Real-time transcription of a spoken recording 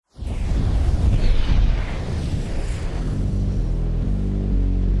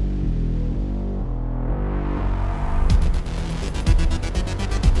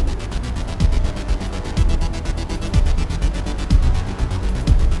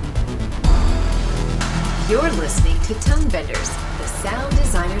You're listening to Tone Benders, the Sound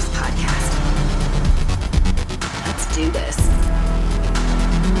Designers Podcast. Let's do this.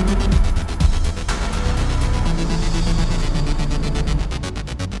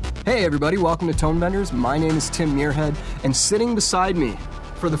 Hey everybody, welcome to Tone Benders. My name is Tim Muirhead, and sitting beside me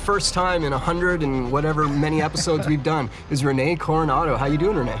for the first time in 100 and whatever many episodes we've done is Renee Coronado. How you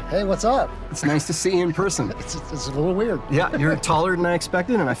doing, Renee? Hey, what's up? It's nice to see you in person. It's a little weird. Yeah, you're taller than I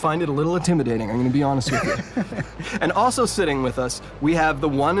expected, and I find it a little intimidating. I'm going to be honest with you. And also sitting with us, we have the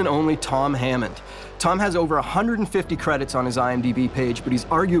one and only Tom Hammond. Tom has over 150 credits on his IMDb page, but he's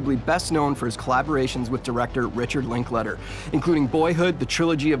arguably best known for his collaborations with director Richard Linklater, including Boyhood, the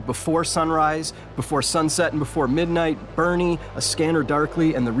trilogy of Before Sunrise, Before Sunset and Before Midnight, Bernie, A Scanner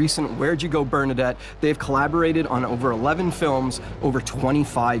Darkly, and the recent Where'd You Go, Bernadette. They've collaborated on over 11 films over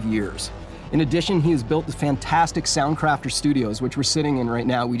 25 years. In addition, he has built the fantastic Soundcrafter Studios, which we're sitting in right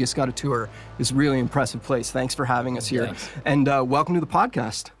now. We just got a tour. This really impressive place. Thanks for having us here. Thanks. And welcome to the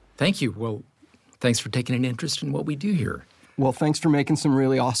podcast. Thank you. Well, thanks for taking an interest in what we do here. Well, thanks for making some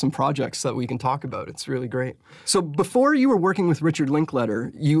really awesome projects that we can talk about. It's really great. So before you were working with Richard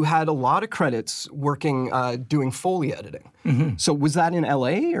Linklater, you had a lot of credits working, doing Foley editing. Mm-hmm. So was that in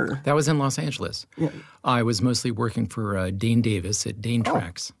L.A. or? That was in Los Angeles. Yeah. I was mostly working for Dane Davis at Dane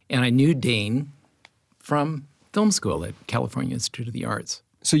Tracks. And I knew Dane from film school at California Institute of the Arts.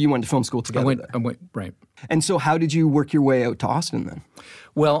 So you went to film school together? I went, right. And so how did you work your way out to Austin then?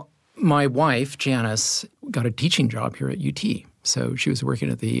 Well, my wife, Janice, got a teaching job here at UT. So she was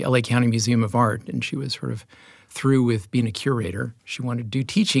working at the LA County Museum of Art, and she was sort of through with being a curator. She wanted to do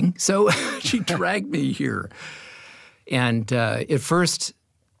teaching, so she dragged me here. And at first,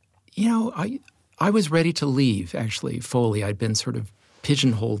 I was ready to leave, actually, Foley. I'd been sort of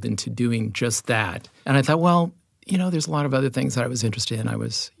pigeonholed into doing just that. And I thought, well, there's a lot of other things that I was interested in. I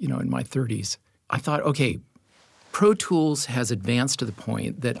was, in my 30s. I thought, okay, Pro Tools has advanced to the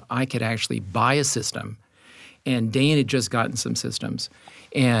point that I could actually buy a system, and Dane had just gotten some systems,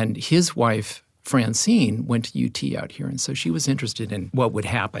 and his wife, Francine, went to UT out here, and so she was interested in what would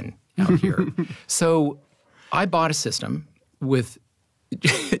happen out here. So I bought a system with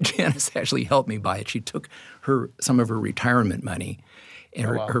Janice actually helped me buy it. She took some of her retirement money and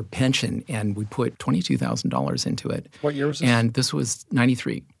her pension, and we put $22,000 into it. What year was this? And this was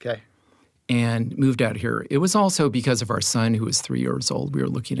 93. Okay. And moved out here. It was also because of our son, who was 3 years old. We were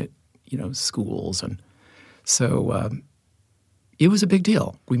looking at, schools. And so it was a big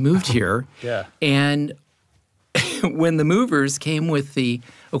deal. We moved here. Yeah. And when the movers came with the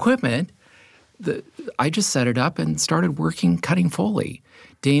equipment, I just set it up and started cutting Foley.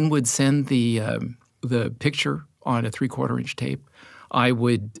 Dane would send the picture on a 3/4-inch tape. I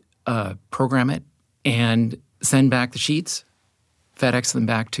would program it and send back the sheets, FedEx them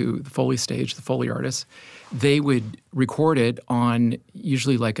back to the Foley stage, the Foley artists. They would record it on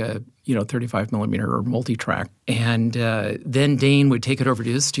usually like a 35 millimeter or multi-track. And then Dane would take it over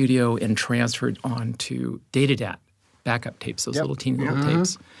to his studio and transfer it onto Datadat, backup tapes, those little teeny little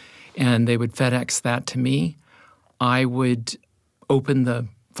tapes. And they would FedEx that to me. I would open the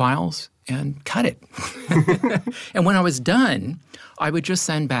files and cut it. And when I was done, I would just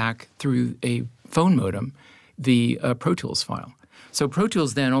send back through a phone modem the Pro Tools file. So Pro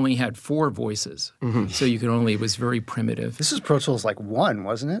Tools then only had 4 voices. Mm-hmm. So it was very primitive. This is Pro Tools 1,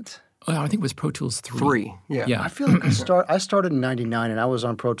 wasn't it? Well, I think it was Pro Tools 3. 3, yeah. I feel like I started in 99 and I was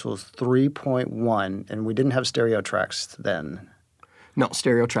on Pro Tools 3.1 and we didn't have stereo tracks then. No,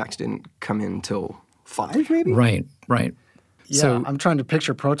 stereo tracks didn't come in until 5 maybe? Right. Yeah, so, I'm trying to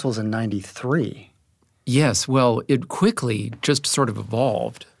picture Pro Tools in 93. Yes, well, it quickly just sort of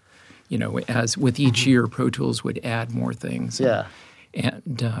evolved. As with each year, Pro Tools would add more things. Yeah.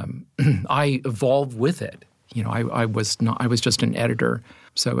 And I evolved with it. I was just an editor.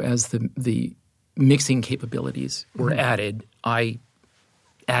 So as the mixing capabilities were added, I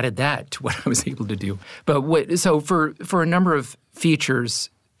added that to what I was able to do. But so for a number of features,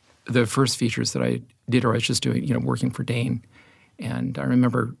 the first features that I did, or I was just doing, working for Dane, and I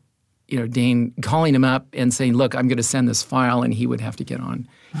remember, Dane calling him up and saying, "Look, I'm going to send this file," and he would have to get on.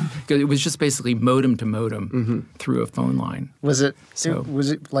 Because it was just basically modem to modem through a phone line. Was it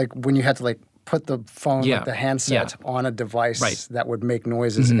like when you had to put the phone, the handset on a device that would make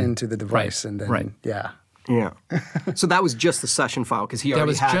noises into the device and then Yeah. So that was just the session file because he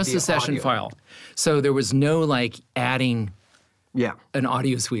already had That was just the session file. So there was no adding an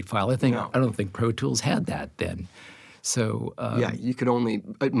audio suite file. I don't think Pro Tools had that then. So you could only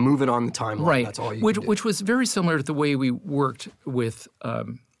move it on the timeline. Right. That's all you could do. Which was very similar to the way we worked with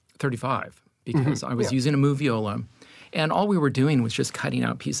 35 because I was using a Moviola, And all we were doing was just cutting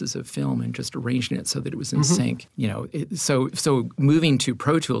out pieces of film and just arranging it so that it was in sync. So moving to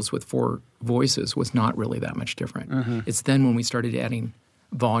Pro Tools with 4 voices was not really that much different. It's then when we started adding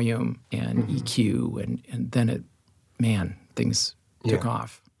volume and EQ, and then things took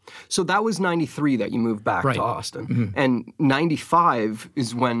off. So that was 93 that you moved back to Austin. And 95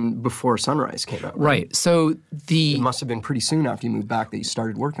 is when Before Sunrise came out. Right. So it must have been pretty soon after you moved back that you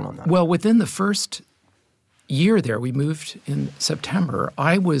started working on that. Well, within the first year there, we moved in September,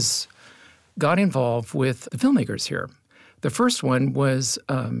 I got involved with the filmmakers here. The first one was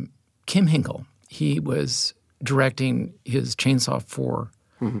Kim Hinkle. He was directing his Chainsaw 4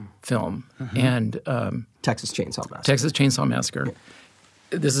 film. And Texas Chainsaw Massacre. Texas Chainsaw Massacre. Yeah.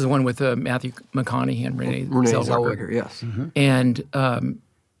 This is the one with Matthew McConaughey and Renee Zellweger. Yes. And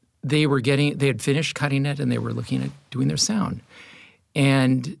they had finished cutting it, and they were looking at doing their sound.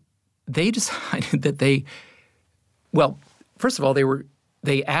 And they decided that first of all,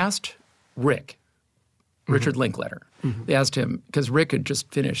 they asked Richard Linklater. They asked him, because Rick had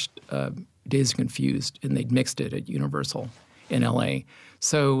just finished Dazed and Confused, and they'd mixed it at Universal in L.A.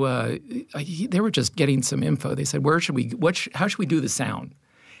 So they were just getting some info. They said, how should we do the sound?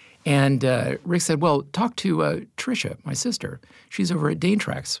 And Rick said, well, talk to Tricia, my sister. She's over at Dane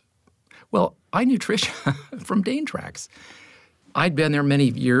Tracks. Well, I knew Tricia from Dane Tracks. I'd been there many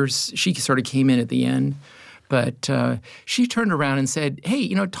years. She sort of came in at the end. But she turned around and said,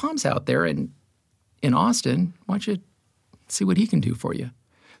 hey, Tom's out there in Austin. Why don't you see what he can do for you?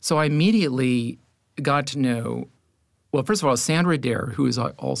 So I immediately got to know, well, first of all, Sandra Dare, who is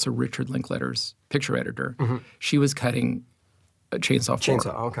also Richard Linklater's picture editor, she was cutting Chainsaw 4.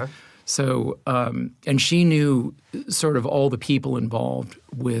 Chainsaw, okay. So, and she knew sort of all the people involved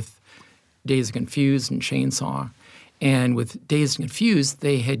with Dazed and Confused and Chainsaw. And with Dazed and Confused,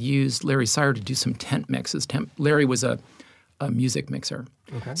 they had used Larry Sire to do some tent mixes. Larry was a music mixer.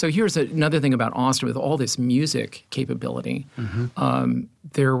 Okay. So here's another thing about Austin with all this music capability.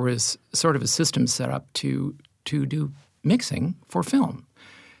 There was sort of a system set up to do mixing for film.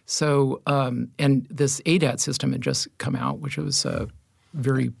 So, and this ADAT system had just come out, which was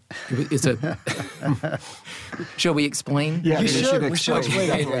shall we explain? Yeah, we should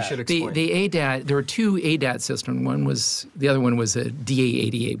explain. The ADAT, there were 2 ADAT systems. The other one was a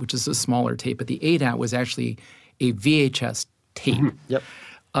DA88, which is a smaller tape, but the ADAT was actually a VHS tape. Yep.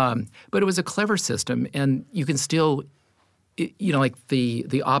 But it was a clever system, and you can still, like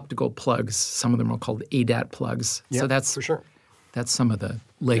the optical plugs, some of them are called ADAT plugs. Yeah, so that's for sure. That's some of the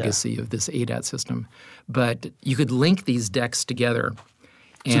legacy of this ADAT system. But you could link these decks together.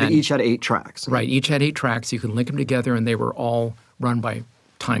 So they each had 8 tracks. Right, each had 8 tracks. You could link them together, and they were all run by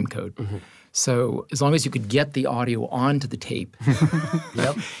time code. So as long as you could get the audio onto the tape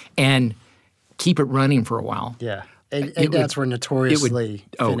and keep it running for a while. Yeah. ADATs were notoriously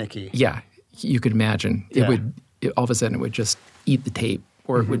finicky. Yeah, you could imagine. All of a sudden it would just eat the tape,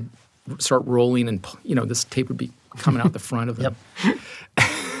 or it would start rolling, and this tape would be coming out the front of them.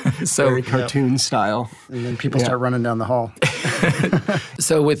 So very cartoon style. And then people start running down the hall.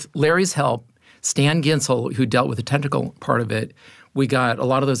 So with Larry's help, Stan Ginsel, who dealt with the technical part of it, we got a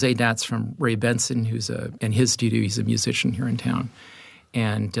lot of those ADATs from Ray Benson, who's in his studio. He's a musician here in town,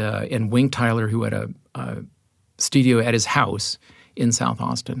 and Wing Tyler, who had a studio at his house in South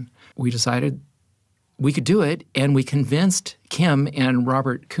Austin. We decided we could do it, and we convinced Kim and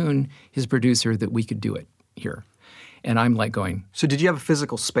Robert Kuhn, his producer, that we could do it here. And I'm like going. So did you have a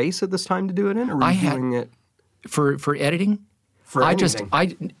physical space at this time to do it in, or were you doing it for editing? I just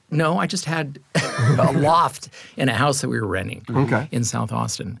had a loft in a house that we were renting in South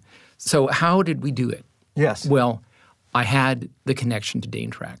Austin. So how did we do it? Yes. Well, I had the connection to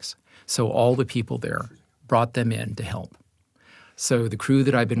Dane Tracks. So all the people there brought them in to help. So the crew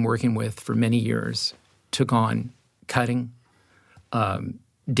that I've been working with for many years took on cutting.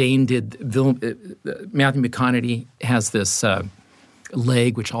 Dane did Matthew McConaughey has this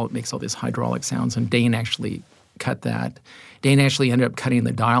leg which makes all these hydraulic sounds, and Dane actually cut that. Dane actually ended up cutting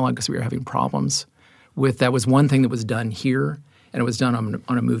the dialogue because we were having problems with that. Was one thing that was done here, and it was done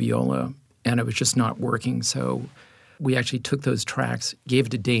on a Moviola, and it was just not working. So we actually took those tracks, gave it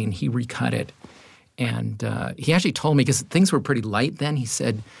to Dane. He recut it, and he actually told me, because things were pretty light then. He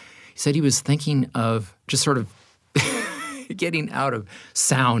said he was thinking of just sort of getting out of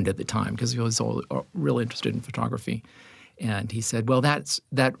sound at the time, because he was all real interested in photography. And he said, well, that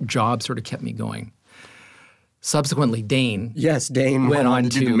job sort of kept me going. Subsequently, Dane. Yes, Dane went on to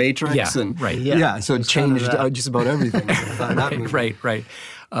do The Matrix. So it changed just about everything. Right.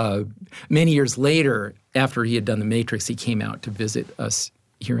 Many years later, after he had done The Matrix, he came out to visit us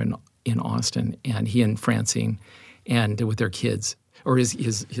here in Austin, and he and Francine and with their kids, or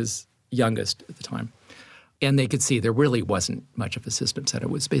his youngest at the time. And they could see there really wasn't much of a system set. It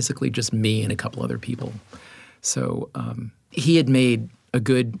was basically just me and a couple other people. So he had made a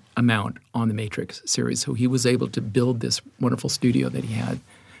good amount on the Matrix series, so he was able to build this wonderful studio that he had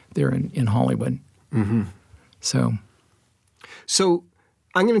there in Hollywood. Mm-hmm. So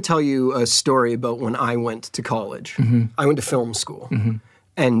I'm going to tell you a story about when I went to college. Mm-hmm. I went to film school, mm-hmm.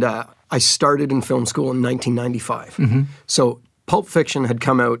 and I started in film school in 1995. Mm-hmm. So Pulp Fiction had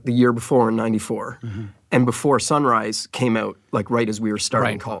come out the year before in 94, mm-hmm. and Before Sunrise came out like right as we were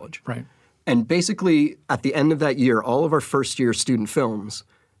starting college. Right. And basically, at the end of that year, all of our first-year student films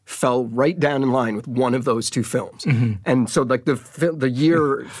fell right down in line with one of those two films. Mm-hmm. And so like the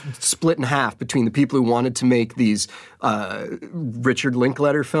year split in half between the people who wanted to make these Richard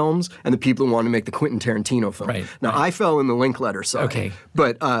Linklater films and the people who wanted to make the Quentin Tarantino film. Right, now, I fell in the Linklater side. Okay.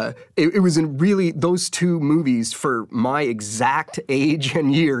 But it was in really, those two movies for my exact age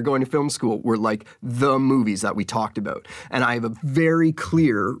and year going to film school were like the movies that we talked about. And I have a very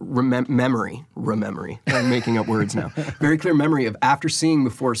clear memory, I'm making up words now, very clear memory of after seeing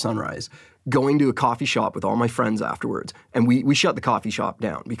Before Sunrise, going to a coffee shop with all my friends afterwards, and we shut the coffee shop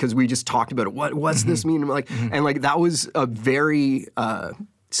down because we just talked about it. What's mm-hmm. this mean? And like that was a very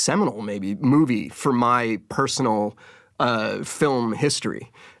seminal maybe movie for my personal film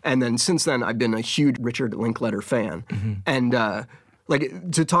history. And then since then, I've been a huge Richard Linklater fan, mm-hmm. and.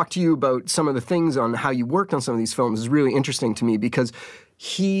 Like, to talk to you about some of the things on how you worked on some of these films is really interesting to me because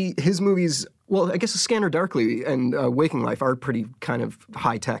his movies, well, I guess Scanner Darkly and Waking Life are pretty kind of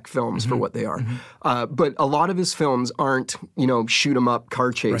high-tech films mm-hmm. for what they are. Mm-hmm. But a lot of his films aren't, shoot-'em-up,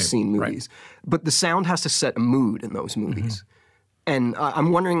 car chase scene movies. Right. But the sound has to set a mood in those movies. Mm-hmm. And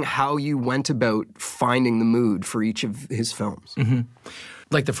I'm wondering how you went about finding the mood for each of his films. Mm-hmm.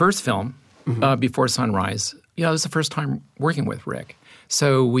 Like the first film, mm-hmm. Before Sunrise, it was the first time working with Rick.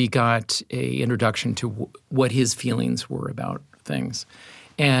 So we got an introduction to what his feelings were about things.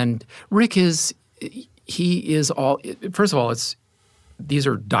 And Rick first of all, these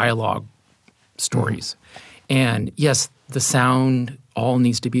are dialogue stories. Mm-hmm. And yes, the sound all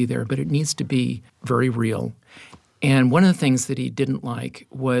needs to be there, but it needs to be very real. And one of the things that he didn't like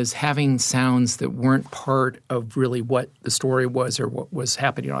was having sounds that weren't part of really what the story was or what was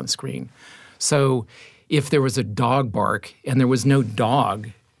happening on the screen. So if there was a dog bark and there was no dog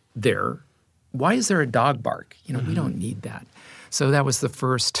there, why is there a dog bark? Mm-hmm. We don't need that. So that was the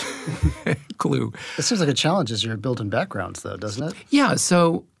first clue. It seems like a challenge as you're building backgrounds, though, doesn't it? Yeah.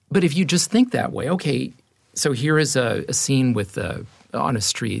 So, but if you just think that way, okay, so here is a scene on a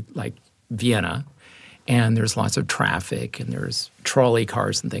street like Vienna, and there's lots of traffic and there's trolley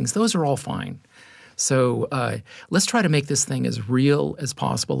cars and things. Those are all fine. So let's try to make this thing as real as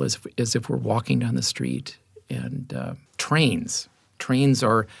possible as if we're walking down the street. And trains. Trains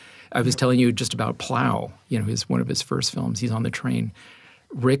are, I was telling you just about Plow, one of his first films. He's on the train.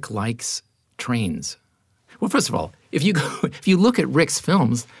 Rick likes trains. Well, first of all, if you look at Rick's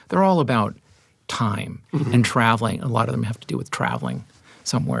films, they're all about time mm-hmm. and traveling. A lot of them have to do with traveling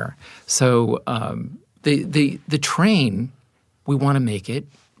somewhere. So the train, we want to make it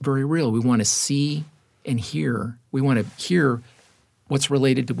very real. We want to see and hear. We want to hear what's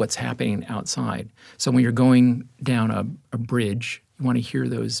related to what's happening outside. So when you're going down a bridge, you want to hear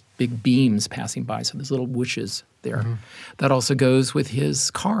those big beams passing by, so there's little whooshes there. Mm-hmm. That also goes with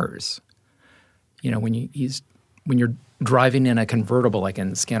his cars. When you're driving in a convertible, like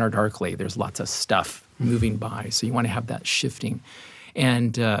in Scanner Darkly, there's lots of stuff moving by, so you want to have that shifting.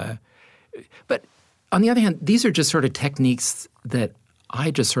 And but on the other hand, these are just sort of techniques that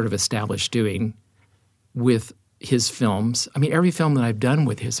I just sort of established doing with his films. I mean, every film that I've done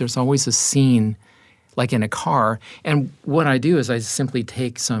with his, there's always a scene like in a car. And what I do is I simply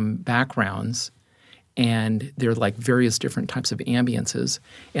take some backgrounds, and they're like various different types of ambiances,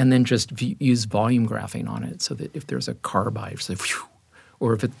 and then just use volume graphing on it so that if there's a car by, it's like, whew,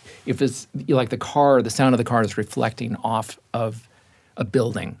 or if it's like the sound of the car is reflecting off of a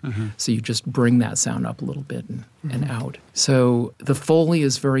building. Mm-hmm. So you just bring that sound up a little bit and out. So the Foley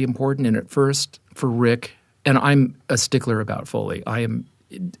is very important. And at first, for Rick, and I'm a stickler about Foley.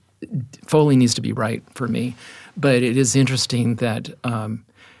 Foley needs to be right for me. But it is interesting that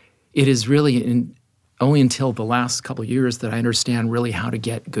it is really only until the last couple of years that I understand really how to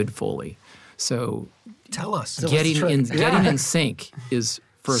get good Foley. So tell us. Getting in sync is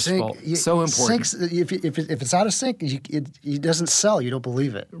first of all so important. If it's out of sync, it doesn't sell. You don't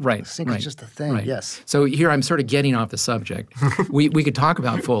believe it. Right. Sync is just a thing. Right. Yes. So here I'm sort of getting off the subject. we could talk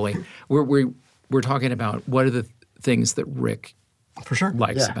about Foley. We're talking about what are the things that Rick for sure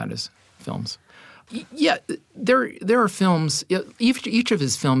likes about his films. Yeah, there are films. Each of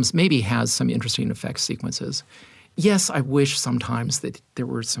his films maybe has some interesting effects sequences. Yes, I wish sometimes that there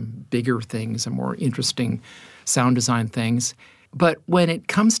were some bigger things and more interesting sound design things. But when it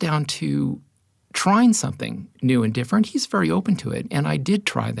comes down to trying something new and different, he's very open to it. And I did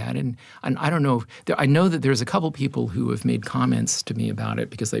try that. And I don't know. I know that there's a couple people who have made comments to me about it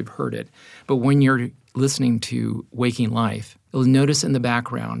because they've heard it. But when you're listening to Waking Life, you'll notice in the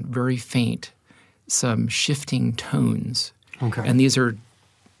background, very faint, some shifting tones. Okay. And these are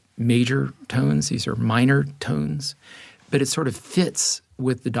major tones. These are minor tones. But it sort of fits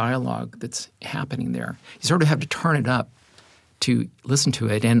with the dialogue that's happening there. You sort of have to turn it up to listen to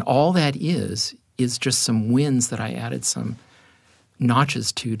it. And all that is just some winds that I added some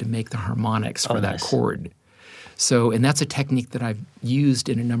notches to make the harmonics for that chord. So, and that's a technique that I've used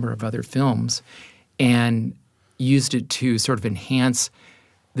in a number of other films and used it to sort of enhance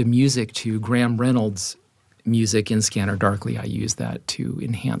the music to Graham Reynolds' music in Scanner Darkly. I use that to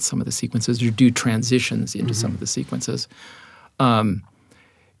enhance some of the sequences or do transitions into some of the sequences.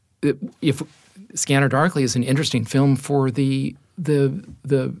 If Scanner Darkly is an interesting film for the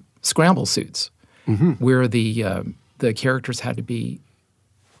scramble suits, where the characters had to be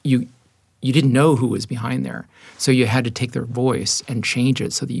you didn't know who was behind there, so you had to take their voice and change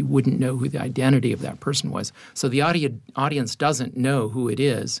it so that you wouldn't know who the identity of that person was. So the audience doesn't know who it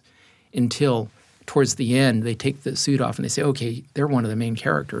is until towards the end they take the suit off and they say, "Okay, they're one of the main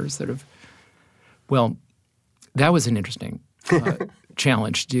characters that have." Well, that was an interesting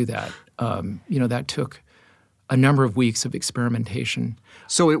challenge to do that. That took a number of weeks of experimentation.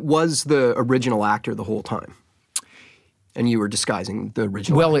 So it was the original actor the whole time, and you were disguising the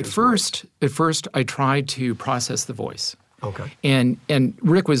original. Well, at first, I tried to process the voice. Okay. And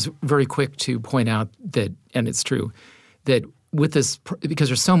Rick was very quick to point out that, and it's true, that with this, because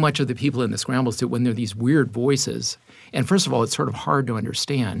there's so much of the people in the scrambles that when there are these weird voices, and first of all, it's sort of hard to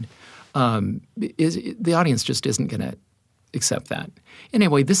understand. The audience just isn't going to accept that.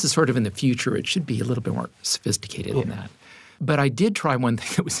 Anyway, this is sort of in the future. It should be a little bit more sophisticated than that. But I did try one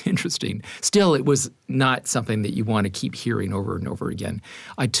thing that was interesting. Still, it was not something that you want to keep hearing over and over again.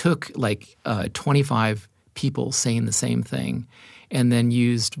 I took 25 people saying the same thing and then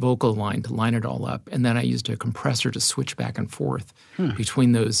used vocal line to line it all up. And then I used a compressor to switch back and forth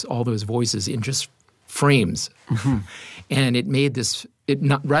between all those voices in just frames. And it made this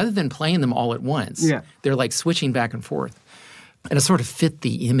rather than playing them all at once, they're like switching back and forth. And it sort of fit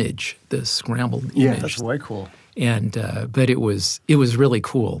the image, the scrambled image. Yeah, that's way cool. And but it was really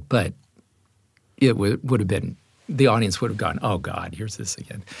cool. But it would have been, the audience would have gone, "Oh God, here's this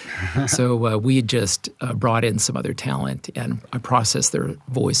again." So we had just brought in some other talent, and I processed their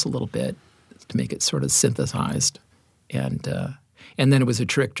voice a little bit to make it sort of synthesized, and then it was a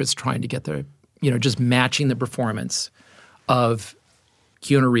trick just trying to get just matching the performance of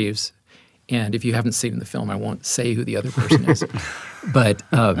Keanu Reeves. And if you haven't seen the film, I won't say who the other person is. But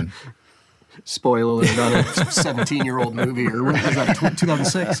spoiler alert on a 17-year-old movie, or what was that,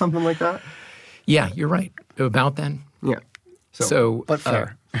 2006, something like that? Yeah, you're right. About then. Yeah. So but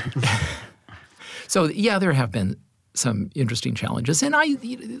fair. So yeah, there have been some interesting challenges, and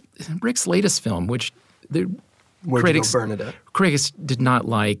Rick's latest film, which the critics did not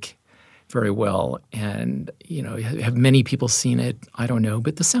like very well, and have many people seen it? I don't know,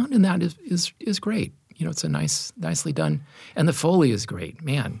 but the sound in that is great. It's a nicely done, and the Foley is great.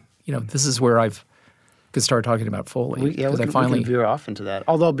 Man, this is where I've could start talking about Foley. We can veer off into that.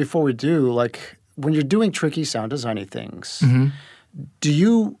 Although before we do, when you're doing tricky sound designy things, do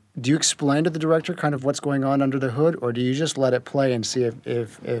you explain to the director kind of what's going on under the hood, or do you just let it play and see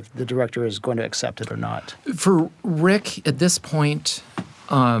if the director is going to accept it or not? For Rick, at this point.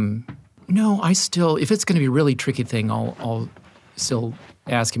 No, if it's going to be a really tricky thing, I'll still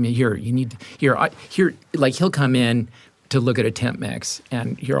ask him, he'll come in to look at a temp mix,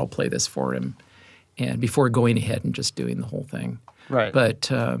 and here, I'll play this for him, and before going ahead and just doing the whole thing. Right.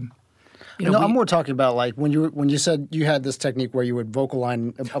 But, I'm more talking about when you said you had this technique where you would vocal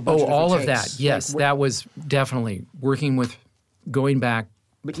line a bunch of different all of takes. that, yes. That was definitely working with, going back,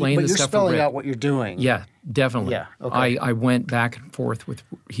 playing the stuff. But you're spelling out what you're doing. Yeah, definitely. Yeah, okay. I went back and forth with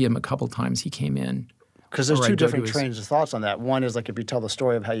him a couple times. He came in. Because there's two different trains of thoughts on that. One is if you tell the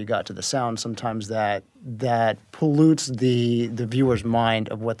story of how you got to the sound, sometimes that pollutes the viewer's mind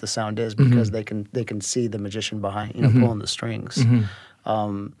of what the sound is because they can see the magician behind pulling the strings.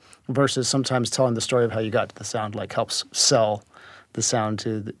 Versus sometimes telling the story of how you got to the sound helps sell the sound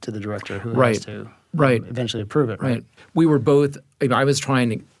to the director who has to eventually approve it. Right. We were both. I was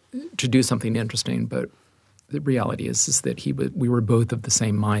trying to do something interesting, but the reality is that we were both of the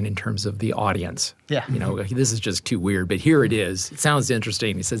same mind in terms of the audience. Yeah. This is just too weird, but here it is. It sounds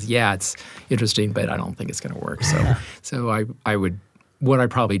interesting. He says, yeah, it's interesting, but I don't think it's going to work. So what I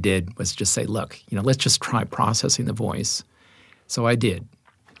probably did was just say, look, let's just try processing the voice. So I did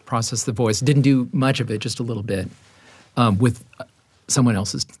process the voice. Didn't do much of it, just a little bit, with someone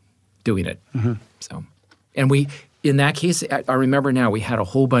else's doing it. Mm-hmm. So, and in that case, I remember now we had a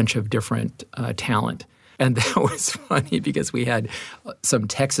whole bunch of different talent. And that was funny because we had some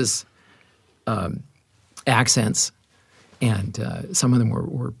Texas accents, and some of them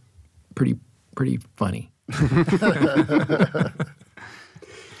were pretty funny.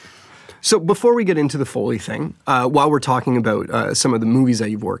 So before we get into the Foley thing, while we're talking about some of the movies that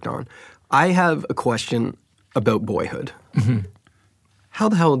you've worked on, I have a question about Boyhood. Mm-hmm. How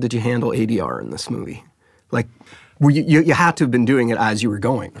the hell did you handle ADR in this movie? Like, you had to have been doing it as you were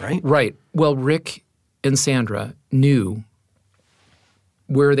going, right? Right. Well, Rick and Sandra knew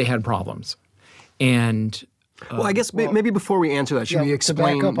where they had problems. And well, I guess maybe before we answer that, should we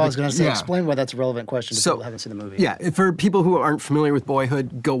explain? To back up, I was going to say, explain why that's a relevant question to people who haven't seen the movie. Yeah, for people who aren't familiar with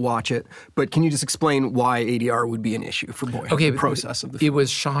Boyhood, go watch it. But can you just explain why ADR would be an issue for Boyhood? Okay, the process of the film. It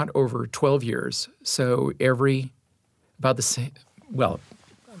was shot over 12 years, so about the same. Well,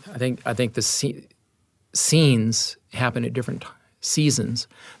 I think the scenes happen at different seasons,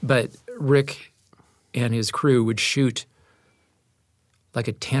 but Rick and his crew would shoot like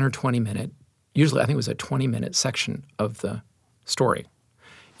a 10 or 20 minute. Usually, I think it was a 20-minute section of the story.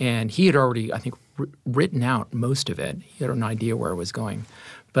 And he had already, I think, written out most of it. He had an idea where it was going.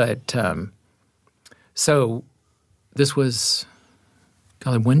 But so this was,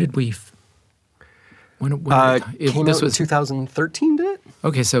 God, when did we? When came out in 2013, did it?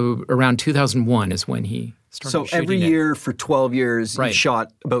 Okay, so around 2001 is when he started shooting it. So every year for 12 years, he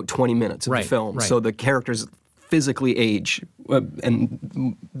shot about 20 minutes of the film. Right. So the characters physically age,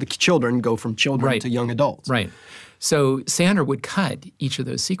 and the children go from children to young adults. Right. So Sandra would cut each of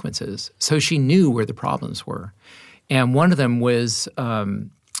those sequences, so she knew where the problems were. And one of them was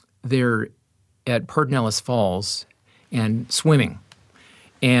they're at Pedernales Falls and swimming.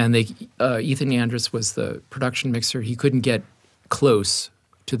 And Ethan Andrus was the production mixer. He couldn't get close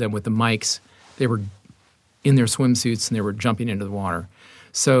to them with the mics. They were in their swimsuits and they were jumping into the water.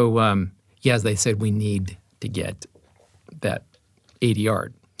 So, as they said, we need to get that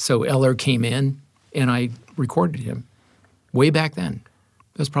ADR. So Eller came in and I recorded him way back then.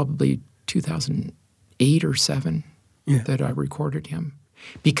 It was probably 2008 or 7 that I recorded him.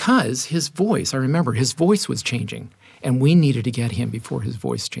 Because his voice, I remember, his voice was changing. And we needed to get him before his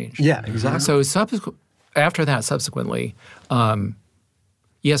voice changed. Yeah, exactly. So after that, subsequently,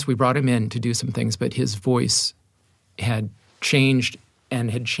 yes, we brought him in to do some things, but his voice had changed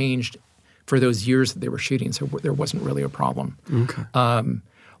and had changed for those years that they were shooting, so there wasn't really a problem. Okay.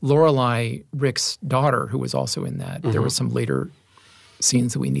 Lorelei, Rick's daughter, who was also in that, there were some later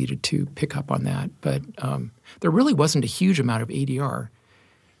scenes that we needed to pick up on that. But there really wasn't a huge amount of ADR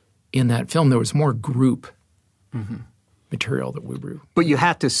in that film. There was more group material that we were. But you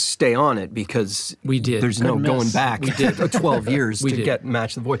had to stay on it because we did. There's no going back. We did. 12 years to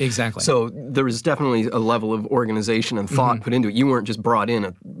match the voice. Exactly. So there was definitely a level of organization and thought put into it. You weren't just brought in,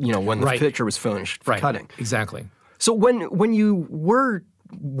 when the picture was finished for cutting. Exactly. So when you were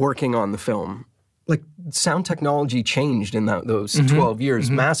working on the film, like sound technology changed in those 12 years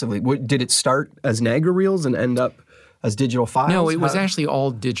massively. Did it start as Niagara reels and end up as digital files? No, it was actually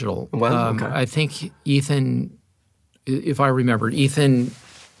all digital. Well, okay. I think Ethan, if I remember, Ethan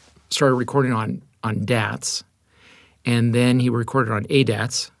started recording on DATs, and then he recorded on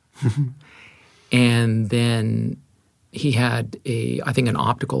ADATs, and then he had I think an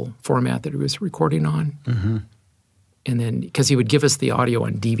optical format that he was recording on, and then because he would give us the audio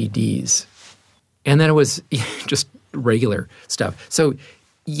on DVDs, and then it was just regular stuff. So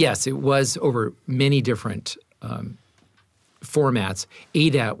yes, it was over many different formats.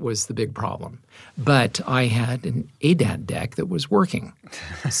 ADAT was the big problem. But I had an ADAT deck that was working.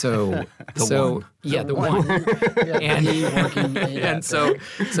 So the one. And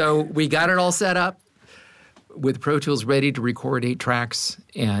so we got it all set up with Pro Tools ready to record 8 tracks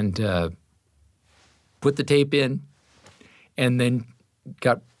and put the tape in, and then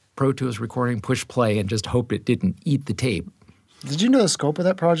got Pro Tools recording, push play, and just hope it didn't eat the tape. Did you know the scope of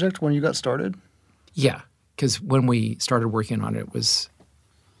that project when you got started? Yeah, because when we started working on it,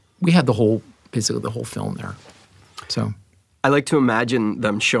 we had basically the whole film there. So I like to imagine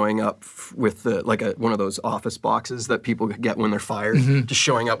them showing up with one of those office boxes that people get when they're fired, just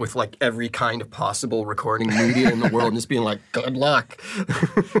showing up with like every kind of possible recording media in the world and just being like, good luck.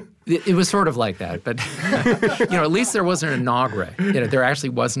 It was sort of like that, but at least there wasn't an Nagra. There actually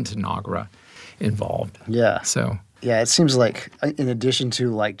wasn't an Nagra involved. Yeah. So yeah, it seems like in addition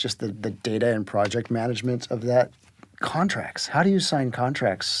to like just the data and project management of that, contracts. How do you sign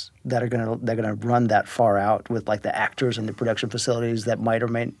contracts that are gonna run that far out with like the actors and the production facilities that might or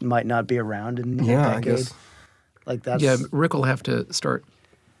might not be around in a decade? I guess. Like that's Rick will have to start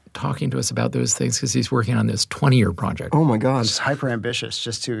talking to us about those things because he's working on this 20-year project. Oh my God. It's hyper ambitious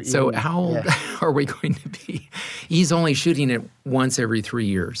just to. So how are we going to be? He's only shooting it once every 3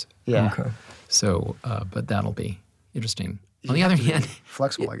 years. Yeah. Okay. So, but that'll be interesting. On the other hand,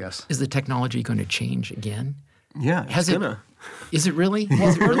 flexible, I guess. Is the technology going to change again? Yeah, Is it really?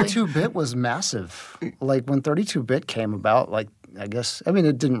 Well, 32-bit was massive. Like when 32-bit came about, like I guess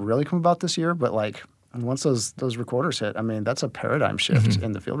it didn't really come about this year, but like and once those recorders hit, that's a paradigm shift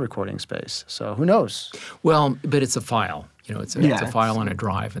in the field recording space. So who knows? Well, but it's a file. It's a file on a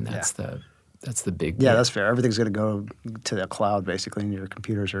drive, and that's the big. Yeah, that's fair. Everything's going to go to the cloud basically, and your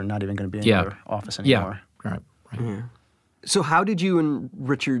computers are not even going to be in your office anymore. Yeah, right. Yeah. So how did you and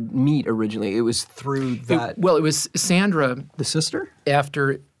Richard meet originally? It was through that. It was Sandra, the sister. That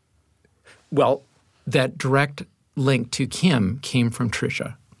direct link to Kim came from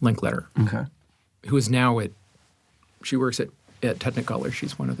Tricia Linkletter. Okay. Who is now she works at Technicolor.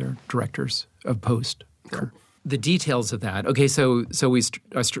 She's one of their directors of post. Cool. The details of that. Okay, so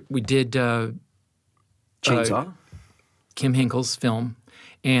we did Chainsaw. Kim Hinkle's film,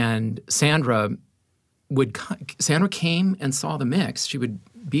 and Sandra came and saw the mix. She would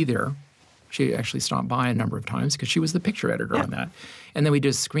be there. She actually stopped by a number of times because she was the picture editor on that. And then we did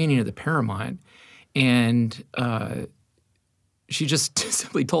a screening at the Paramount, and she just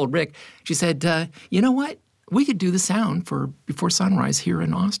simply told Rick, she said, you know what? We could do the sound for Before Sunrise here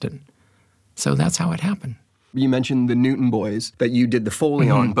in Austin. So that's how it happened. You mentioned the Newton Boys that you did the Foley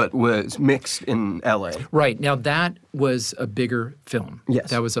on, but was mixed in L.A. Right. Now, that was a bigger film.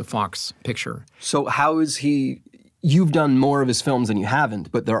 Yes. That was a Fox picture. So how is he – you've done more of his films than you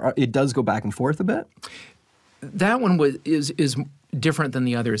haven't, but it does go back and forth a bit? That one is different than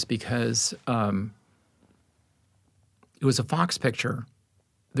the others because it was a Fox picture.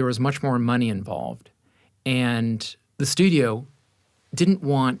 There was much more money involved. And the studio didn't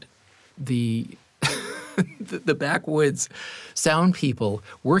want the backwoods sound people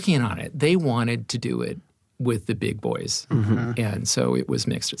working on it. They wanted to do it with the big boys. And so it was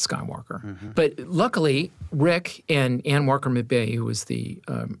mixed at Skywalker. But luckily, Rick and Ann Walker-McBay, who was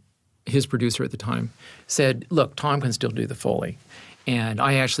his producer at the time, said, look, Tom can still do the Foley. And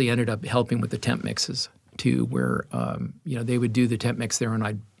I actually ended up helping with the temp mixes too, where they would do the temp mix there and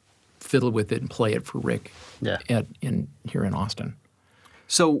I'd fiddle with it and play it for Rick here in Austin.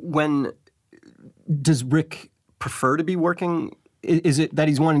 So does Rick prefer to be working? Is it that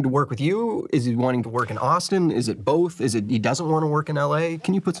he's wanting to work with you? Is he wanting to work in Austin? Is it both? Is it he doesn't want to work in L.A.?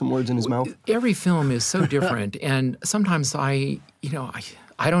 Can you put some words in his mouth? Every film is so different, and sometimes I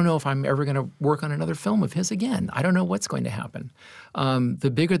don't know if I'm ever going to work on another film of his again. I don't know what's going to happen.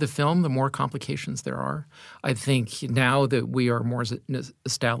 The bigger the film, the more complications there are. I think now that we are more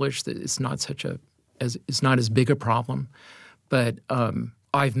established, that it's not it's not as big a problem. But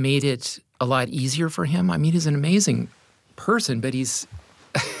I've made it a lot easier for him. I mean, he's an amazing person, but he's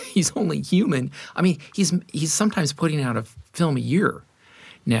only human. I mean, he's sometimes putting out a film a year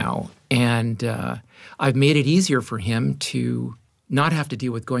now, and I've made it easier for him to not have to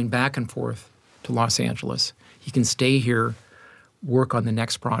deal with going back and forth to Los Angeles. He can stay here, work on the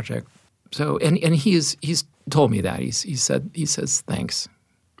next project. So, and he's told me that he says thanks.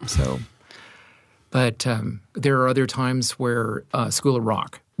 So, but there are other times where School of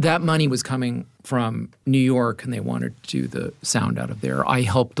Rock. That money was coming from New York, and they wanted to do the sound out of there. I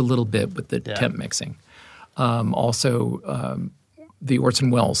helped a little bit with the temp mixing. Also, the Orson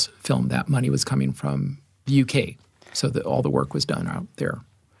Welles film, that money was coming from the UK, so that all the work was done out there.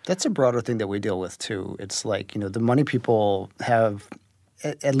 That's a broader thing that we deal with too. It's like, the money people have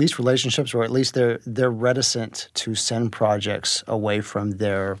at least relationships, or at least they're reticent to send projects away from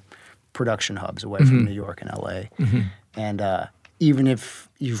their production hubs, away from New York and LA. And even if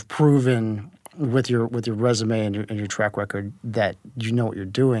you've proven with your resume and your track record that you know what you're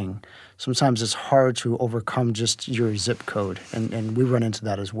doing, sometimes it's hard to overcome just your zip code, and we run into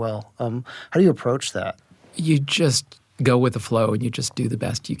that as well. How do you approach that? You just go with the flow, and you just do the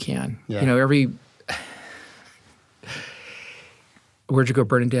best you can. Yeah. Where'd You Go,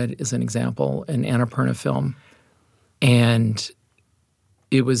 Bernadette is an example, an Annapurna film, and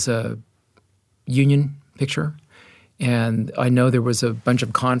it was a union picture. And I know there was a bunch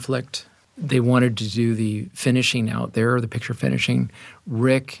of conflict. They wanted to do the finishing out there, the picture finishing.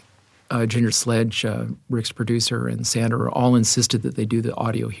 Rick Ginger Sledge, Rick's producer, and Sandra all insisted that they do the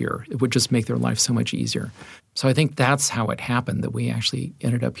audio here. It would just make their life so much easier. So I think that's how it happened, that we actually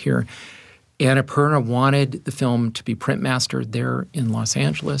ended up here. Annapurna wanted the film to be print mastered there in Los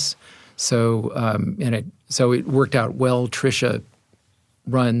Angeles. So it worked out well. Tricia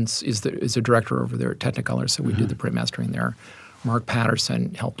is a director over there at Technicolor, so we did the print mastering there. Mark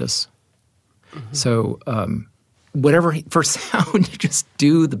Patterson helped us. So whatever for sound, just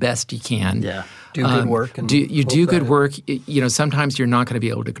do the best you can. Yeah, do good work. And do good work. Sometimes you're not going to be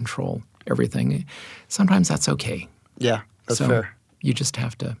able to control everything. Sometimes that's okay. Yeah, that's fair. You just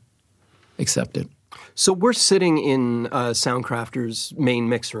have to accept it. So we're sitting in Soundcrafter's main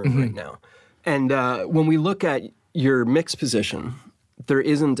mix room right now. And when we look at your mix position, there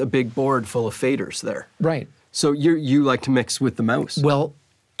isn't a big board full of faders there. Right. So you like to mix with the mouse. Well,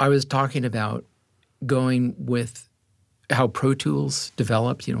 I was talking about going with how Pro Tools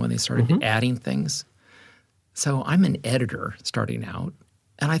developed, when they started adding things. So I'm an editor starting out,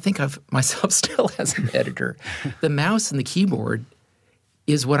 and I think of myself still as an editor. The mouse and the keyboard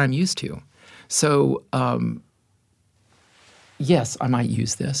is what I'm used to. So, yes, I might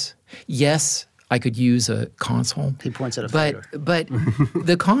use this. Yes, I could use a console. He points at a fader. But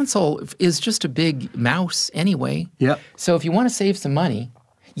the console is just a big mouse anyway. Yep. So if you want to save some money,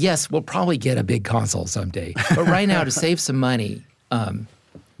 yes, we'll probably get a big console someday. But right now, to save some money,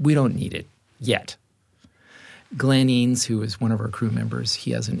 we don't need it yet. Glenn Eanes, who is one of our crew members,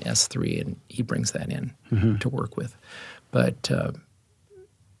 he has an S3, and he brings that in to work with. But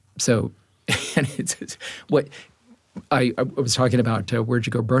so, and it's what I was talking about. Where'd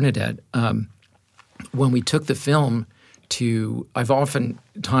You Go, Bernadette? When we took the film I've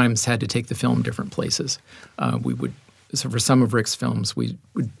oftentimes had to take the film different places. So for some of Rick's films, we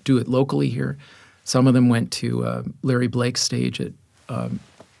would do it locally here. Some of them went to Larry Blake's stage at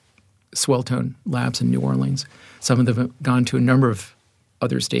Swelltone Labs in New Orleans. Some of them have gone to a number of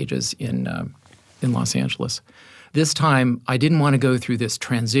other stages in Los Angeles. This time, I didn't want to go through this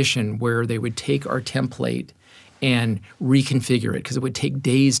transition where they would take our template and reconfigure it, because it would take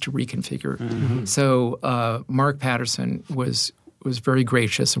days to reconfigure. Mm-hmm. So Mark Patterson was very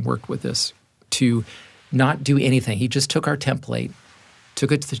gracious and worked with us to not do anything. He just took our template,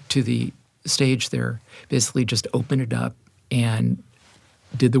 took it to the stage there, basically just opened it up and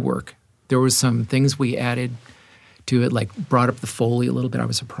did the work. There was some things we added to it, like brought up the Foley a little bit. I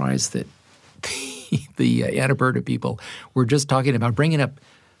was surprised that the Annapurna people were just talking about bringing up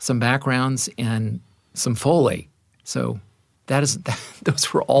some backgrounds and some Foley. So those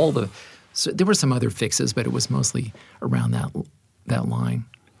were all the. So there were some other fixes, but it was mostly around that line.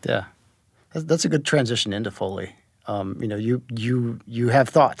 Yeah, that's a good transition into Foley. You have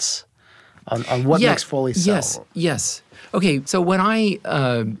thoughts on what makes Foley sell. Yes. Okay, so when I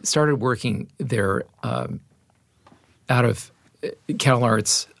started working there out of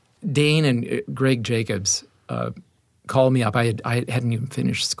CalArts, Dane and Greg Jacobs called me up. I hadn't even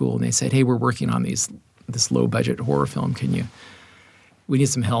finished school, and they said, "Hey, we're working on this low-budget horror film. We need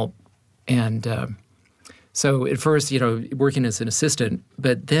some help." And so at first, working as an assistant,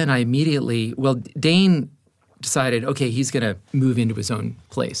 but then I immediately, Dane decided, okay, he's going to move into his own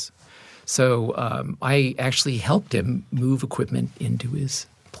place. So I actually helped him move equipment into his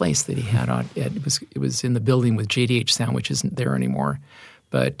place that he had on. It was in the building with JDH Sound, which isn't there anymore.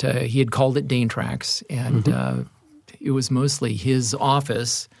 But he had called it Dane Tracks, and it was mostly his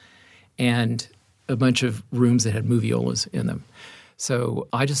office and a bunch of rooms that had moviolas in them. So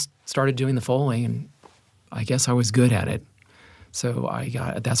I just started doing the Foley, and I guess I was good at it. So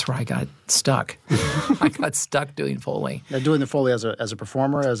that's where I got stuck. I got stuck doing Foley. Now, doing the Foley as a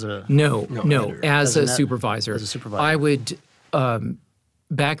performer, as a no, as a supervisor. As a supervisor, I would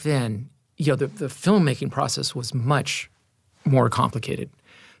back then. The filmmaking process was much more complicated,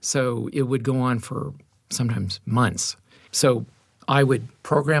 so it would go on for sometimes months. So I would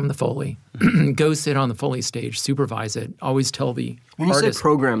program the Foley, go sit on the Foley stage, supervise it, always tell the When artist. You say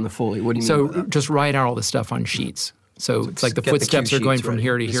program the Foley, what do you mean by that? Just write out all the stuff on sheets. So it's like the footsteps are going from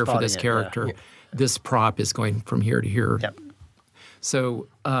here to here for this character. Yeah. This prop is going from here to here. Yep. So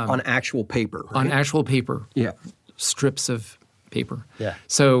on actual paper, right? On actual paper. Yeah. Strips of paper. Yeah.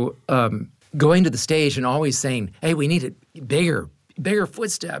 So going to the stage and always saying, "Hey, we need it bigger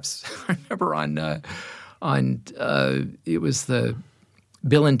footsteps." I remember on it was the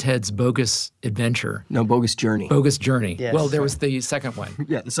Bill and Ted's Bogus Adventure. No, Bogus Journey. Bogus Journey. Yes. Well, there was the second one.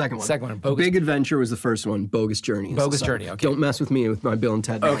 Yeah, the second one. Second one. Bogus. Big Adventure was the first one. Bogus Journey. Bogus Journey, okay. Don't mess with me with my Bill and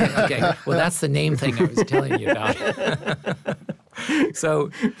Ted. Okay. Well, that's the name thing I was telling you about.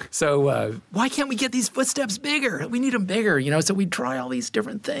 So why can't we get these footsteps bigger? We need them bigger, So we try all these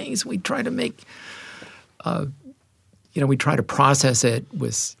different things. We try to make, we try to process it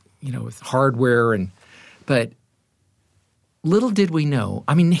with hardware but little did we know.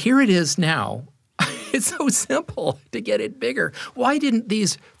 I mean, here it is now. It's so simple to get it bigger. Why didn't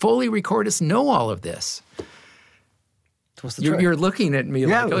these Foley recordists know all of this? What's the trick? You're looking at me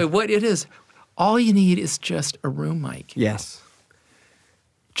like, oh, what it is. All you need is just a room mic. Yes.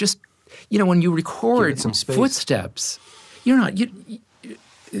 Just, when you record some space. footsteps, you're not,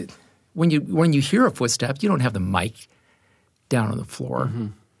 when you hear a footstep, you don't have the mic down on the floor. Mm-hmm.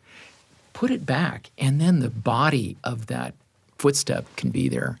 Put it back, and then the body of that footstep can be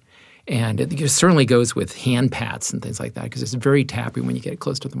there. And it certainly goes with hand pats and things like that because it's very tappy when you get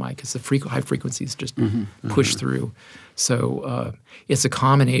close to the mic because the high frequencies just push through. So it's a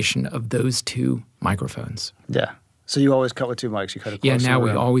combination of those two microphones. Yeah. So you always cut with two mics? You cut it closer? Yeah, now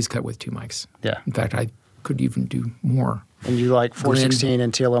we always cut with two mics. Yeah. In fact, I could even do more. And you like 416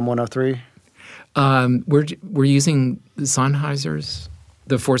 and TLM 103? We're using the Sennheisers,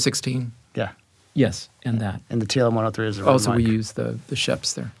 the 416. Yeah. Yes, and that. And the TLM 103 is the also mic. We use the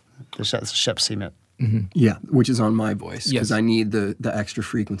Sheps there. The Shep CMIT. Mm-hmm. Yeah, which is on my voice because Yes. I need the extra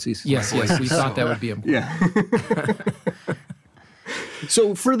frequencies. Yes, we thought that would be important. Yeah.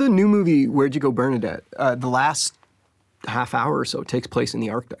 So for the new movie, Where'd You Go, Bernadette? The last half hour or so takes place in the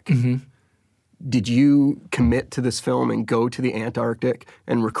Arctic. Mm-hmm. Did you commit to this film and go to the Antarctic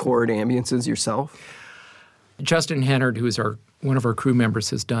and record ambiences yourself? Justin Hennard, who is one of our crew members,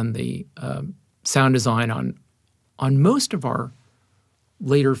 has done the sound design on most of our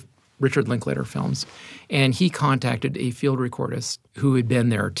later Richard Linklater films, and he contacted a field recordist who had been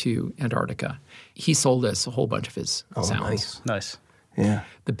there to Antarctica. He sold us a whole bunch of his sounds. Nice. Yeah.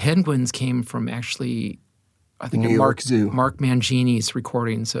 The penguins came from actually, I think, New York Zoo. Mark Mangini's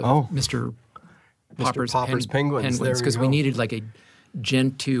recordings of Mr. Popper's Penguins. Because we needed like a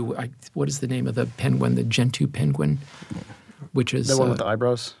Gentoo. What is the name of the penguin? The Gentoo penguin, which is the one with the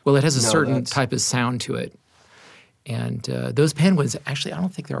eyebrows. Well, it has a certain type of sound to it. And those penguins, actually, I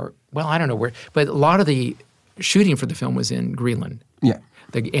don't think there are, well, I don't know where, but a lot of the shooting for the film was in Greenland. Yeah.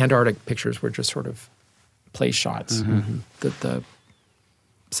 The Antarctic pictures were just sort of place shots that the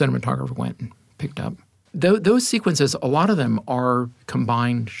cinematographer went and picked up. Those sequences, a lot of them are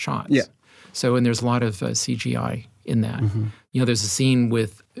combined shots. Yeah. So, and there's a lot of CGI in that. Mm-hmm. There's a scene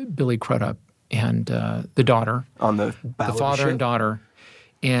with Billy Crudup and the daughter. On the father and daughter.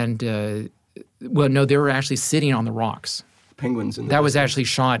 And well, no, they were actually sitting on the rocks. Penguins in the That was actually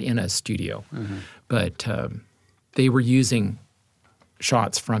shot in a studio. Mm-hmm. But they were using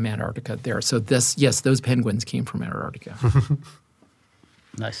shots from Antarctica there. So those penguins came from Antarctica.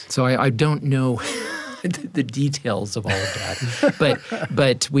 Nice. So I don't know the details of all of that.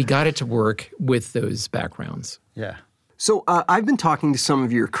 but we got it to work with those backgrounds. Yeah. So I've been talking to some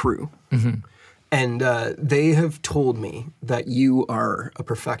of your crew, and they have told me that you are a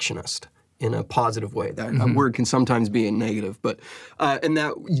perfectionist in a positive way. That a word can sometimes be a negative, but and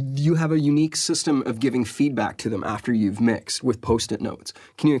that you have a unique system of giving feedback to them after you've mixed with Post-it notes.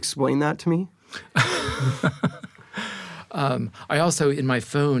 Can you explain that to me? I also, in my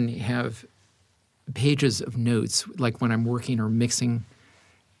phone, have pages of notes, like when I'm working or mixing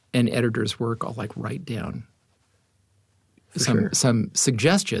an editor's work, I'll like write down some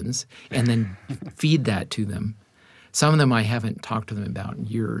suggestions and then feed that to them. Some of them I haven't talked to them about in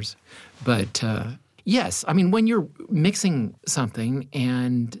years. But yes, I mean, when you're mixing something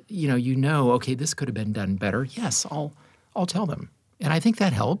and you know, okay, this could have been done better, yes, I'll tell them. And I think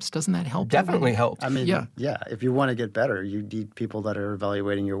that helps. Doesn't that help? Definitely helps. I mean, yeah. If you want to get better, you need people that are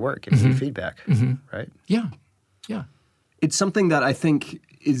evaluating your work and giving feedback, right? Yeah. It's something that I think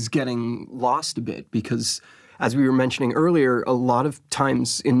is getting lost a bit because, as we were mentioning earlier, a lot of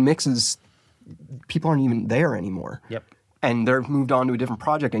times in mixes, people aren't even there anymore. Yep. And they've moved on to a different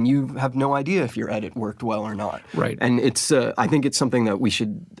project, and you have no idea if your edit worked well or not. Right. And it's, I think it's something that we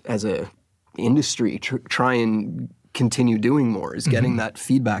should, as a industry, try and continue doing more, is getting that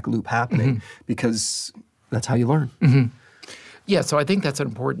feedback loop happening because that's how you learn. Yeah, so I think that's an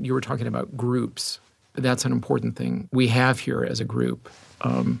important, you were talking about groups. That's an important thing we have here as a group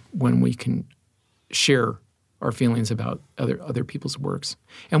when we can share our feelings about other people's works.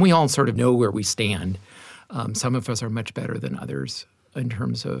 And we all sort of know where we stand. Some of us are much better than others in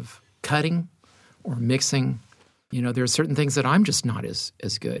terms of cutting or mixing. There are certain things that I'm just not as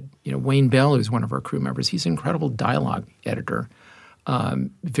good. Wayne Bell, who's one of our crew members, he's an incredible dialogue editor,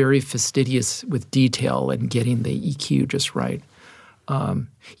 very fastidious with detail and getting the EQ just right.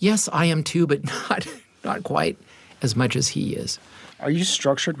 Yes, I am too, but not quite as much as he is. Are you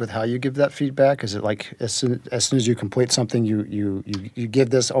structured with how you give that feedback? Is it like as soon as you complete something, you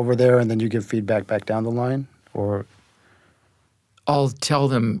give this over there and then you give feedback back down the line? Or I'll tell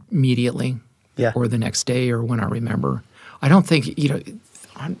them immediately or the next day or when I remember. I don't think,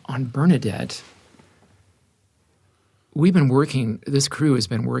 on Bernadette, we've been working, this crew has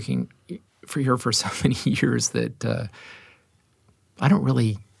been working for so many years that I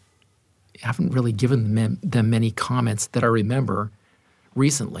haven't really given them many comments that I remember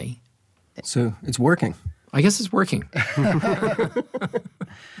recently. So it's working. I guess it's working.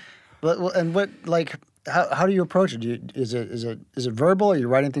 And what, like, how do you approach it? Is it verbal? Are you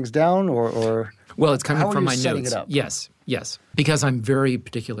writing things down, or well, it's coming from my setting notes. It up? Yes, because I'm very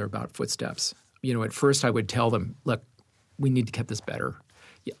particular about footsteps. At first I would tell them, look, we need to get this better.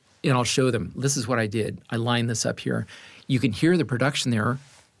 And I'll show them, this is what I did. I lined this up here. You can hear the production there.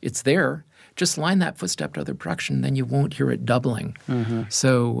 It's there. Just line that footstep to the production, then you won't hear it doubling. Mm-hmm.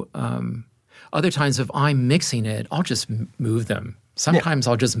 So other times if I'm mixing it, I'll just move them. Sometimes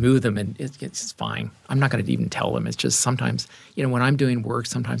I'll just move them and it's fine. I'm not going to even tell them. It's just sometimes, when I'm doing work,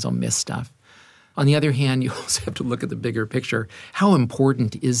 sometimes I'll miss stuff. On the other hand, you also have to look at the bigger picture. How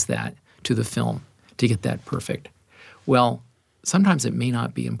important is that to the film to get that perfect? Well, sometimes it may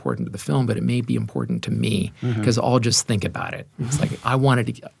not be important to the film, but it may be important to me because I'll just think about it. It's like I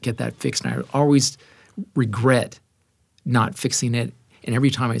wanted to get that fixed, and I always regret not fixing it. And every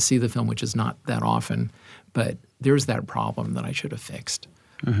time I see the film, which is not that often, but there's that problem that I should have fixed.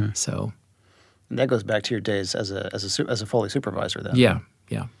 Mm-hmm. So and that goes back to your days as a Foley supervisor, then. Yeah.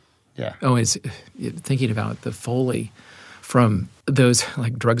 Oh, it's thinking about the Foley from those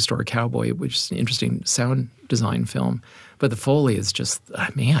like Drugstore Cowboy, which is an interesting sound design film. But the Foley is just,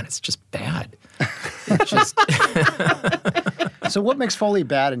 it's just bad. It's just So what makes Foley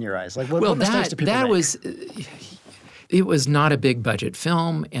bad in your eyes? Like, what mistakes do people make? It was not a big budget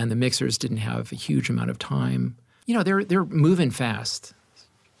film, and the mixers didn't have a huge amount of time. They're moving fast,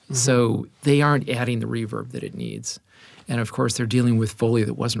 so they aren't adding the reverb that it needs. And of course, they're dealing with Foley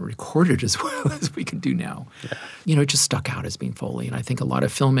that wasn't recorded as well as we can do now. Yeah. It just stuck out as being Foley, and I think a lot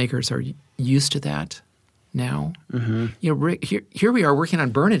of filmmakers are used to that now. Mm-hmm. Rick, here we are working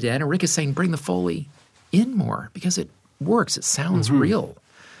on Bernadette, and Rick is saying, bring the Foley in more because it works. It sounds real.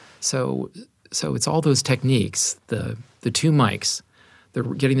 So it's all those techniques, the two mics,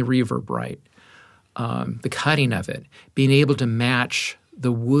 getting the reverb right, the cutting of it, being able to match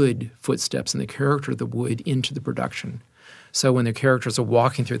the wood footsteps and the character of the wood into the production. So when the characters are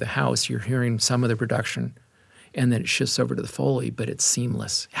walking through the house, you're hearing some of the production, and then it shifts over to the Foley, but it's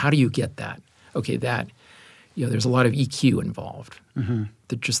seamless. How do you get that? Okay, there's a lot of EQ involved. Mm-hmm.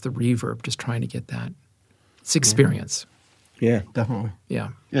 Just the reverb, just trying to get that. It's experience. Yeah, definitely. Yeah.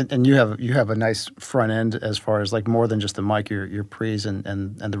 And you have a nice front end as far as like more than just the mic, your pre's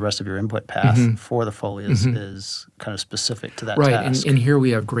and the rest of your input path for the Foley is kind of specific to that task. Right, and here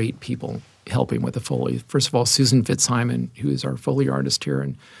we have great people helping with the Foley. First of all, Susan Fitzsimon, who is our Foley artist here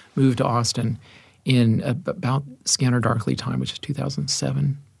and moved to Austin in about Scanner Darkly time, which is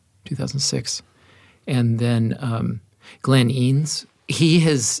 2007, 2006. And then Glenn Eanes, he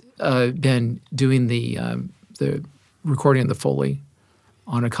has been doing the recording of the Foley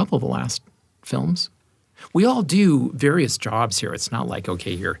on a couple of the last films. We all do various jobs here. It's not like,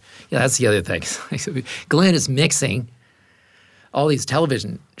 okay, here. Yeah, that's the other thing. Glenn is mixing all these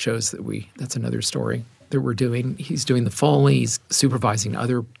television shows that's another story that we're doing. He's doing the Foley. He's supervising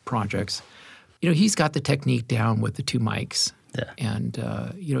other projects. He's got the technique down with the two mics. Yeah. And,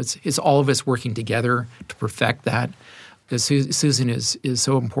 it's all of us working together to perfect that. Susan is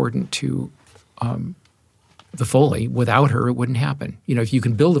so important to the Foley. Without her, it wouldn't happen. If you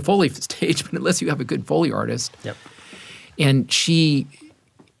can build a Foley stage, but unless you have a good Foley artist. Yep. And she,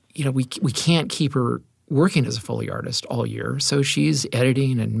 we can't keep her working as a Foley artist all year. So she's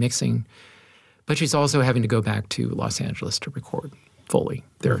editing and mixing. But she's also having to go back to Los Angeles to record Foley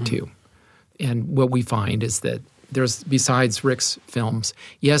there too. And what we find is that there's, besides Rick's films,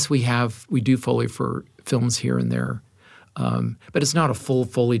 yes, we do Foley for films here and there. But it's not a full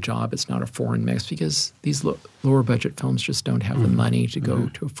Foley job. It's not a foreign mix because these lower budget films just don't have the money to go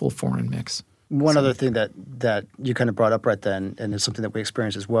to a full foreign mix. One other thing that you kind of brought up right then, and it's something that we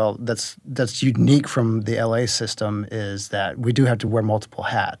experience as well, that's unique from the LA system is that we do have to wear multiple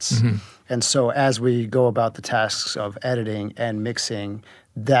hats. And so as we go about the tasks of editing and mixing,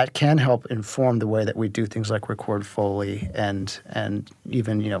 that can help inform the way that we do things like record Foley and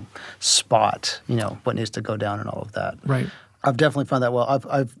even, spot, what needs to go down and all of that. Right. I've definitely found that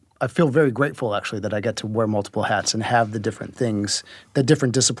well. I feel very grateful, actually, that I get to wear multiple hats and have the different things, the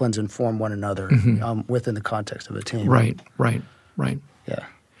different disciplines inform one another within the context of a team. Right. Right. Yeah.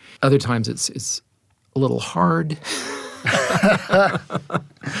 Other times it's a little hard.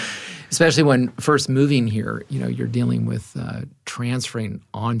 Especially when first moving here, you're dealing with transferring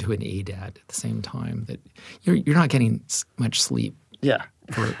onto an ADAT at the same time that you're not getting much sleep. Yeah.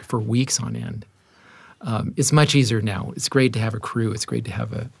 For weeks on end. It's much easier now. It's great to have a crew. It's great to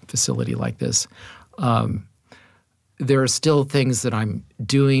have a facility like this. There are still things that I'm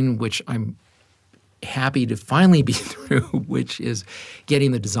doing which I'm happy to finally be through, which is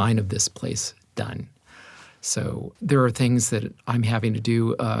getting the design of this place done. So there are things that I'm having to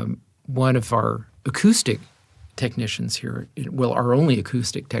do. One of our acoustic technicians here, our only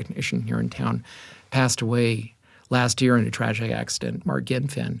acoustic technician here in town, passed away last year in a tragic accident, Mark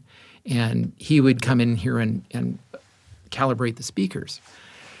Genfin, and he would come in here and calibrate the speakers.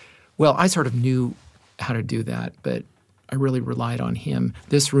 Well, I sort of knew how to do that, but I really relied on him.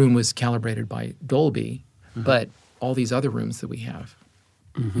 This room was calibrated by Dolby, but all these other rooms that we have,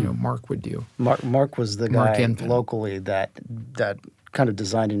 Mark would do. Mark was the guy locally that kind of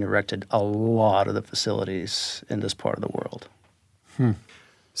designed and erected a lot of the facilities in this part of the world.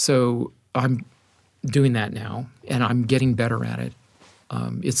 So I'm doing that now, and I'm getting better at it.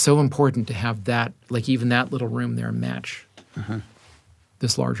 It's so important to have that, like even that little room there, match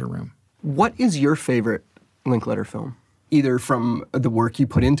this larger room. What is your favorite Linkletter film? Either from the work you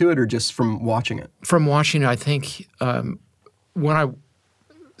put into it or just from watching it? From watching it, I think when I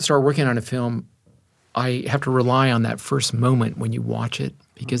start working on a film, I have to rely on that first moment when you watch it,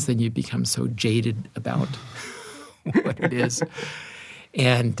 because then you become so jaded about what it is.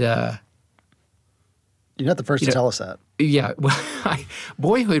 And you're not the first to tell us that. Yeah. Well,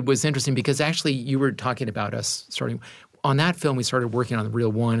 Boyhood was interesting because actually you were talking about us starting – on that film we started working on the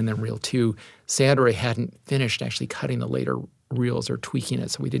reel 1 and then reel 2. Sandra hadn't finished actually cutting the later reels or tweaking it,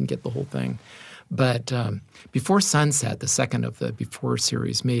 so we didn't get the whole thing. But Before Sunset, the second of the Before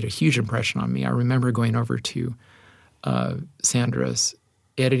series, made a huge impression on me. I remember going over to Sandra's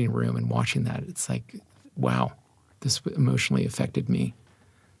editing room and watching that. It's like, wow, this emotionally affected me.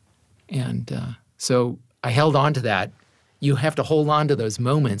 And so I held on to that. You have to hold on to those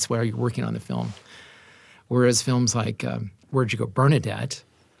moments while you're working on the film. Whereas films like Where'd You Go, Bernadette,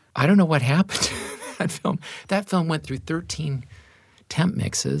 I don't know what happened to that film. That film went through 13 temp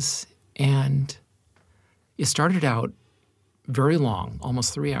mixes, and it started out very long,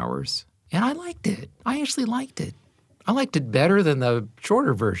 almost 3 hours, and I liked it. I actually liked it. I liked it better than the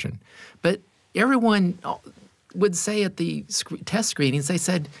shorter version. But everyone would say at the test screenings, they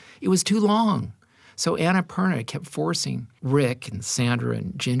said it was too long. So Annapurna kept forcing Rick and Sandra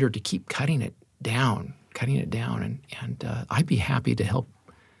and Jinder to keep cutting it down. And I'd be happy to help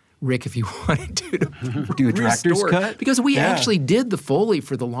Rick if you wanted to do a director's cut. Because we actually did the Foley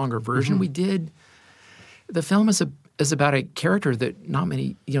for the longer version. We did. The film is about a character that not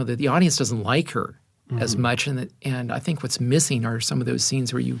many, that the audience doesn't like her as much, and I think what's missing are some of those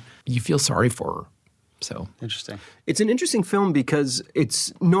scenes where you feel sorry for her. So interesting. It's an interesting film because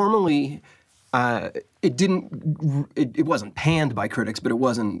it's normally. It wasn't panned by critics, but it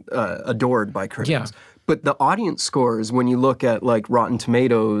wasn't adored by critics. Yeah. But the audience scores, when you look at like Rotten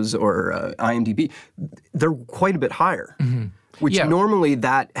Tomatoes or IMDb, they're quite a bit higher. Which normally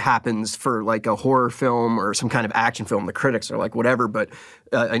that happens for like a horror film or some kind of action film. The critics are like whatever, but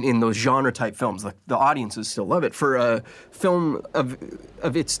in those genre type films, the audiences still love it. For a film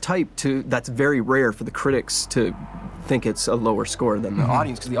of its type, that's very rare for the critics to think it's a lower score than the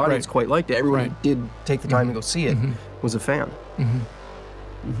audience, because the audience quite liked it. Everyone who did take the time to go see it was a fan.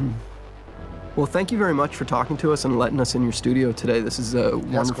 Well, thank you very much for talking to us and letting us in your studio today. This is a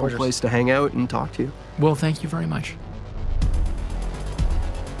wonderful place to hang out and talk to you. Well, thank you very much.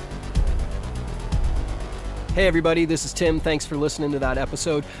 Hey everybody, this is Tim. Thanks for listening to that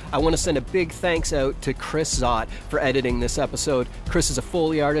episode. I want to send a big thanks out to Chris Zott for editing this episode. Chris is a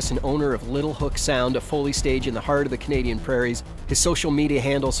Foley artist and owner of Little Hook Sound, a Foley stage in the heart of the Canadian prairies. His social media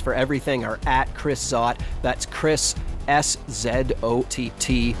handles for everything are at Chris Zott. That's Chris,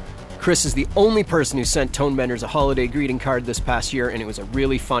 S-Z-O-T-T. Chris is the only person who sent Tonebenders a holiday greeting card this past year, and it was a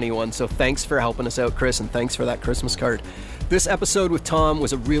really funny one. So thanks for helping us out, Chris, and thanks for that Christmas card. This episode with Tom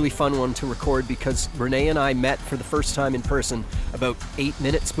was a really fun one to record because Renee and I met for the first time in person about 8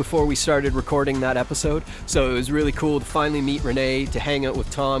 minutes before we started recording that episode. So it was really cool to finally meet Renee, to hang out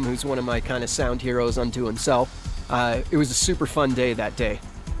with Tom, who's one of my kind of sound heroes unto himself. It was a super fun day that day.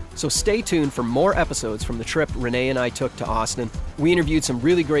 So stay tuned for more episodes from the trip Renee and I took to Austin. We interviewed some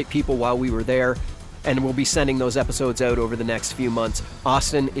really great people while we were there, and we'll be sending those episodes out over the next few months.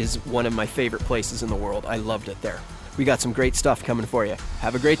 Austin is one of my favorite places in the world. I loved it there. We got some great stuff coming for you.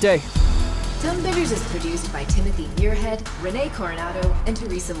 Have a great day. Tonebenders is produced by Timothy Muirhead, Renee Coronado, and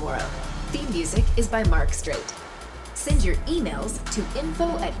Teresa Morrow. Theme music is by Mark Strait. Send your emails to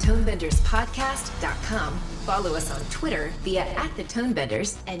info@tonebenderspodcast.com. Follow us on Twitter via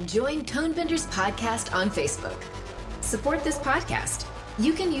 @thetonebenders and join Tonebenders Podcast on Facebook. Support this podcast.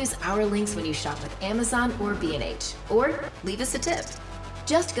 You can use our links when you shop with Amazon or B&H, or leave us a tip.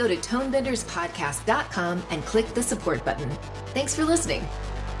 Just go to tonebenderspodcast.com and click the support button. Thanks for listening.